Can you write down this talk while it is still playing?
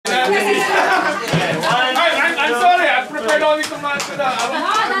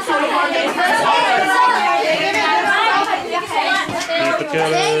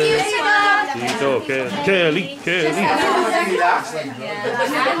Tito, Kelly.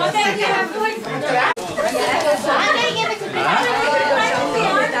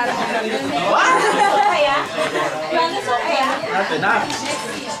 Not enough.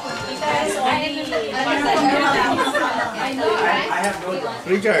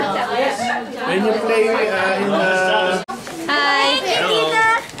 Richard, when you play in the... Hi. Hello.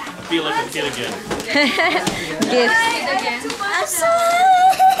 Feel like a kid again. Gifts.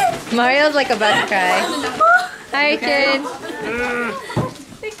 Mario's like about to cry. Hi, Richard.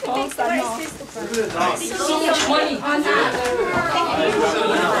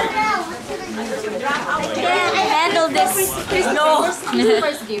 Handle this. No.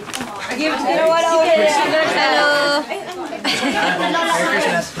 First gift.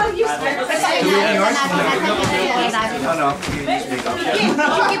 Hello.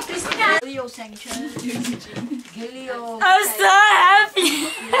 I'm so happy.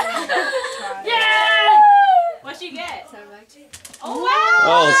 Yay! What'd she get? Oh, wow!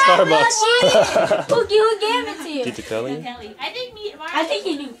 Oh, Starbucks. Who gave it to you? Tito Kelly? I think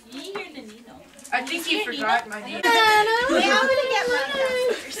he knew. You hear the Nino. I think he forgot my name. Wait, I'm gonna get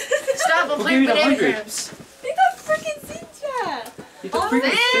mine first. Stop, I'm playing bananagrams. They got freaking Cynthia. Tito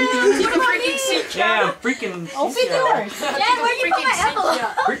freaking Cynthia. Yeah, freaking Open doors. Yeah, where you put my envelope?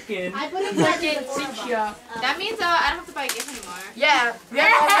 freaking. I put it in Cynthia. That means I don't have to buy a gift anymore. Yeah, we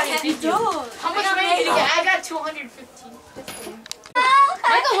have already You don't. How much money did you get? I got 215.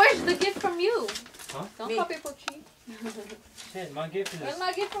 Michael, where's the gift from you? Huh? Don't copy for cheap. Shit, my gift is... Where's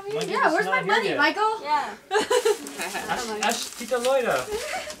my gift from you? My gift Yeah, is where's my not here money, yet. Michael? Yeah. Ask Tita Loida.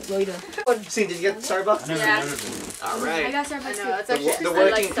 See, did you get Starbucks? I never Yeah. ordered it. All I right. got Starbucks I know, it's The, actually, the I like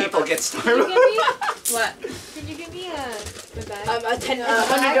working people Starbucks. get Can you Starbucks. give me? What? Can you give me a bag? A $100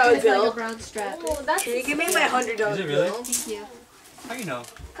 $100 bill. Like a brown strap. Oh, that's. Can you give me my $100 Is it really? bill? Thank you. How you know?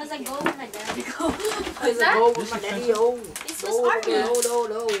 Cause I go with my dad. Cause I go with my daddy. Oh, It's Swiss Army. no.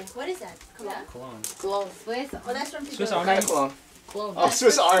 What is that? Cologne. Cologne. Clone. Swiss. Oh, that's from Swiss Tito. Army? Clone. Clone. Oh,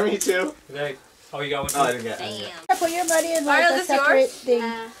 Swiss Army too. Like, oh, you got one? Oh, I didn't get. Damn. Put your money in Mario, like a this separate yours? thing.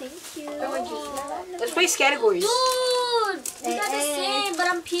 Thank you. Let's play categories. Dude, we got the same, but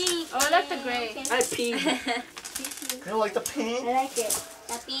I'm pink. Oh, I like the gray. I like pink. You don't like the pink? I like it.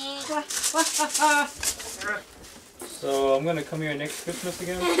 The pink. So I'm gonna come here next Christmas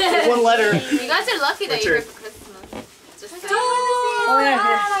again? One letter. You guys are lucky that you're here Richard. for Christmas. Just saying. Oh yeah.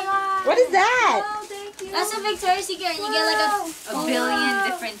 my god. What is that? Oh, thank you. That's a Victoria's Secret, and you get like a billion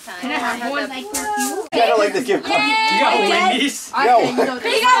different times. I have One that like before. perfume. I don't like the gift card. You got Wendy's? Yo.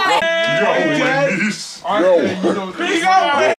 Big up. Yo.